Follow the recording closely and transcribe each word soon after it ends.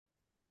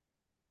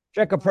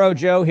Check a Pro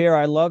Joe here.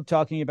 I love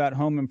talking about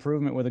home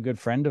improvement with a good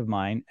friend of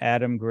mine,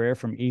 Adam Greer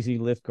from Easy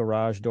Lift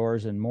Garage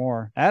Doors and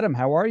more. Adam,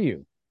 how are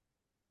you?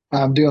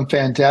 I'm doing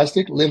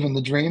fantastic, living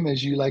the dream,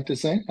 as you like to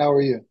say. How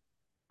are you?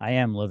 I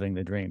am living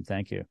the dream.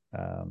 Thank you.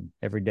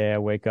 Every day I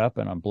wake up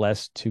and I'm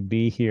blessed to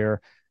be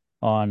here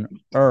on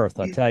earth.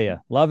 I tell you,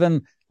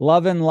 loving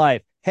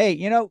life. Hey,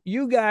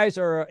 you guys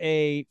are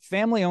a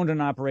family owned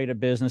and operated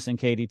business in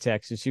Katy,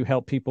 Texas. You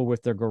help people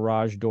with their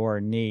garage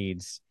door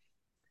needs.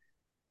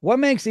 What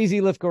makes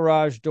Easy Lift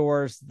Garage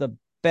Doors the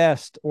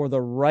best or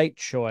the right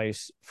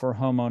choice for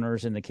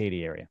homeowners in the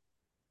Katy area?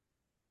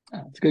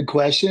 It's a good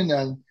question,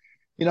 and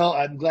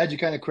I'm glad you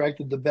kind of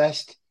corrected the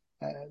best.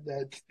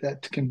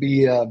 That can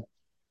be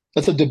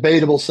that's a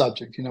debatable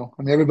subject. I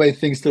mean, everybody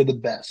thinks they're the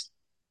best,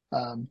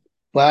 um,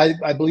 but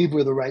I believe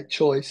we're the right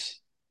choice,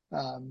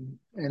 and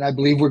I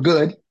believe we're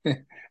good,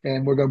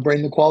 and we're going to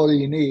bring the quality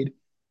you need.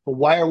 But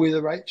why are we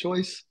the right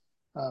choice?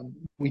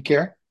 We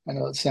care. I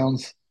know it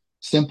sounds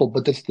simple,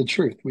 but that's the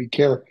truth. We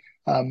care.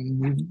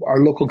 Our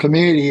local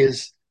community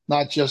is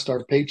not just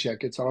our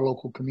paycheck; it's our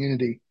local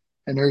community,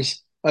 and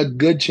there's a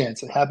good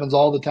chance it happens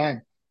all the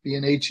time.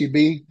 Being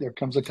HEB, there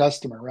comes a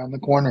customer around the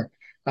corner.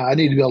 I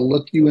need to be able to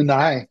look you in the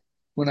eye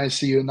when I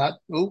see you, and not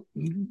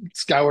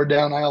scour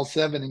down aisle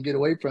 7 and get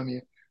away from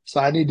you. So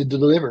I need to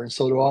deliver, and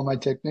so do all my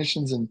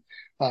technicians and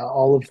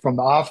all of from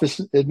the office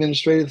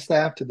administrative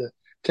staff to the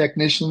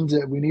technicians.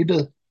 That we need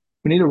to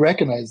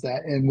recognize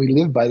that, and we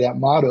live by that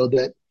motto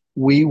that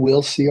we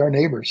will see our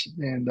neighbors,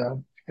 and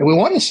we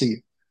want to see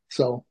you.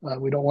 So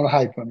we don't want to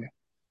hide from you.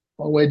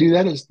 One way to do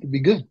that is to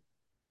be good,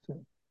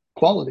 so,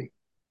 quality.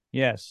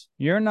 Yes,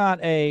 you're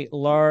not a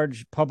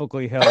large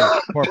publicly held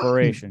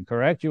corporation,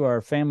 correct? You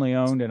are family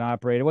owned and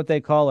operated, what they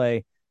call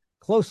a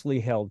closely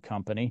held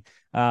company.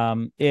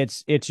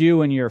 It's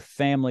you and your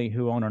family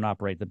who own and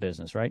operate the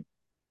business, right?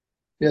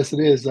 Yes, it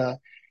is.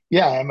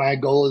 Yeah, and my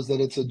goal is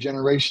that it's a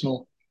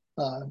generational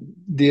uh,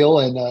 deal,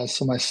 and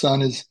so my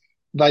son is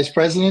vice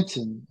president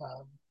and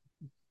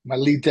my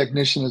lead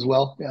technician as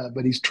well.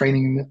 But he's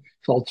training,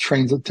 so all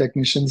trains of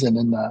technicians, and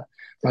then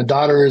my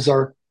daughter is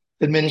our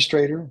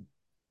administrator.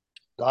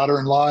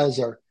 Daughter-in-law is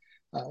our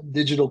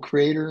digital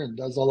creator and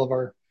does all of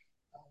our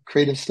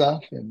creative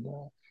stuff, and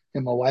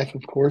my wife,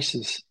 of course,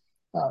 is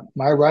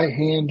my right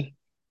hand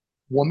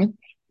woman.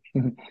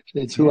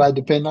 It's who Yeah. I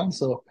depend on.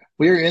 So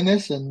we're in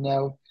this, and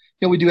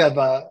we do have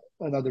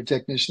another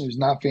technician who's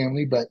not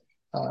family, but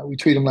we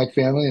treat him like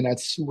family, and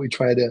that's what we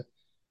try to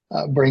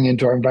bring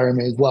into our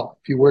environment as well.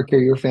 If you work here,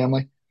 you're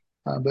family,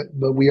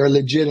 but we are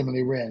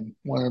legitimately ran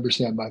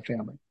 100% by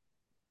family.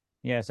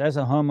 Yes, as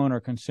a homeowner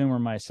consumer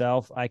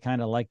myself, I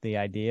kind of like the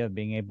idea of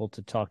being able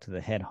to talk to the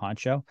head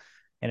honcho.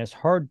 And it's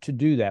hard to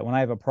do that when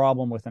I have a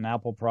problem with an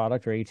Apple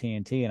product or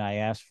AT&T and I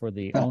ask for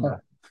the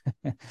owner.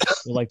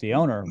 Like the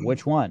owner,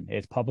 which one?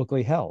 It's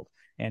publicly held.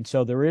 And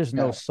so there is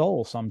no Yeah,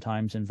 soul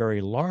sometimes in very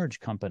large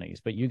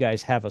companies, but you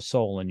guys have a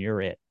soul and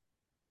you're it.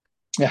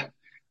 yeah,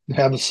 we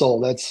have a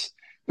soul.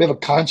 We have a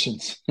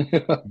conscience,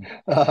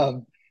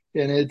 and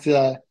it's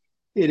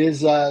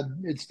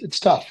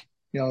tough.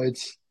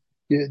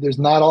 There's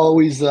not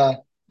always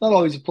a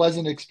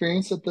pleasant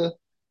experience at the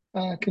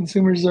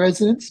consumer's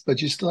residence,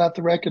 but you still have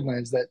to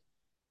recognize that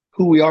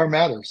who we are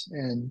matters,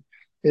 and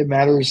it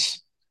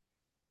matters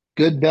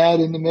good, bad,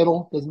 in the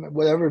middle, doesn't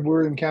whatever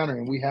we're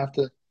encountering, we have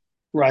to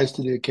rise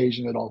to the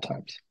occasion at all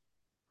times.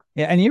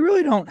 Yeah, and you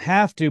really don't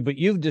have to, but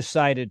you've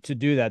decided to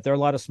do that. There are a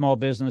lot of small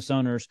business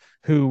owners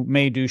who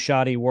may do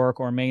shoddy work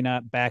or may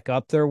not back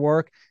up their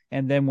work.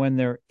 And then when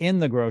they're in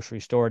the grocery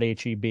store at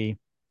HEB,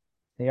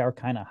 they are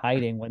kind of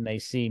hiding when they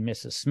see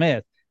Mrs.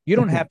 Smith. You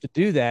don't have to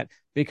do that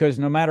because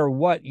no matter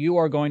what, you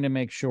are going to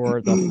make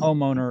sure the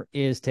homeowner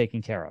is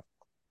taken care of.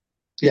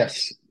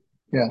 Yes,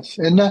 yes,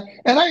 and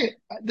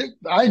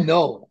I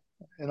know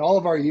in all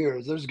of our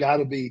years, there's got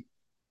to be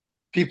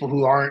people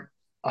who aren't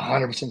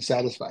 100%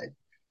 satisfied.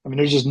 I mean,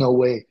 there's just no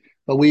way.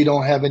 But we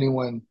don't have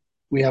anyone.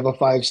 We have a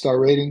 5-star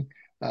rating.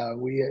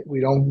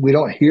 We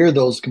don't hear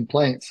those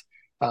complaints.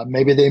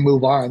 Maybe they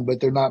move on,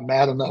 but they're not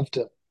mad enough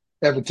to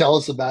ever tell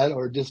us about it,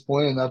 or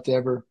disappointed enough to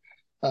ever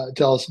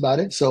tell us about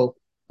it. So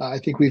I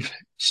think we've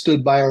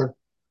stood by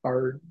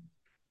our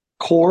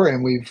core,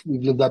 and we've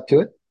lived up to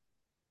it.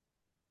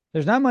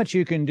 There's not much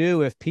you can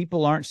do if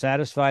people aren't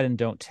satisfied and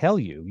don't tell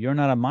you. You're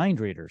not a mind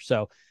reader.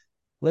 So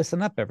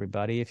listen up,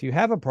 everybody. If you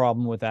have a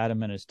problem with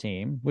Adam and his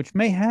team, which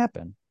may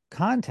happen,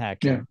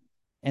 contact Yeah, them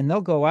and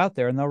they'll go out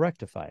there and they'll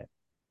rectify it.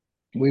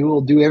 we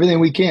will do everything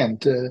we can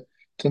to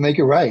make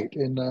it right,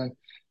 and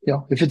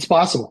if it's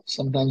possible.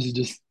 Sometimes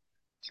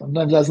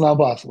that's not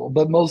possible,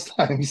 but most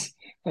times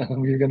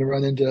we're going to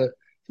run into a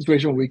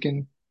situation where we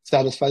can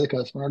satisfy the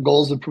customer. Our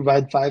goal is to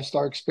provide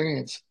 5-star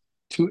experience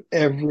to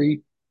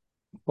every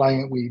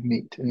client we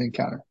meet and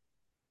encounter.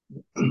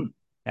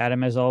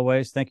 Adam, as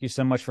always, thank you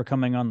so much for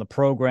coming on the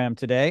program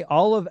today.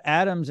 All of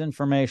Adam's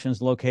information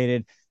is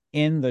located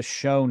in the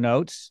show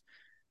notes.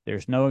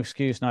 There's no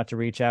excuse not to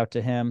reach out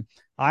to him.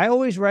 I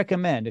always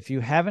recommend, if you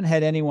haven't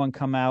had anyone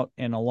come out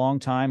in a long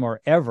time or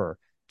ever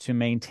to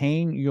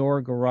maintain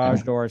your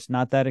garage door, it's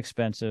not that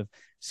expensive.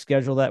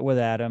 schedule that with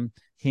Adam.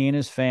 He and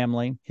his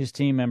family, his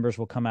team members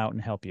will come out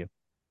and help you.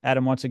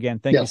 Adam, once again,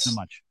 thank you so Yes,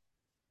 much.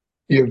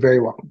 you're very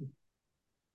welcome.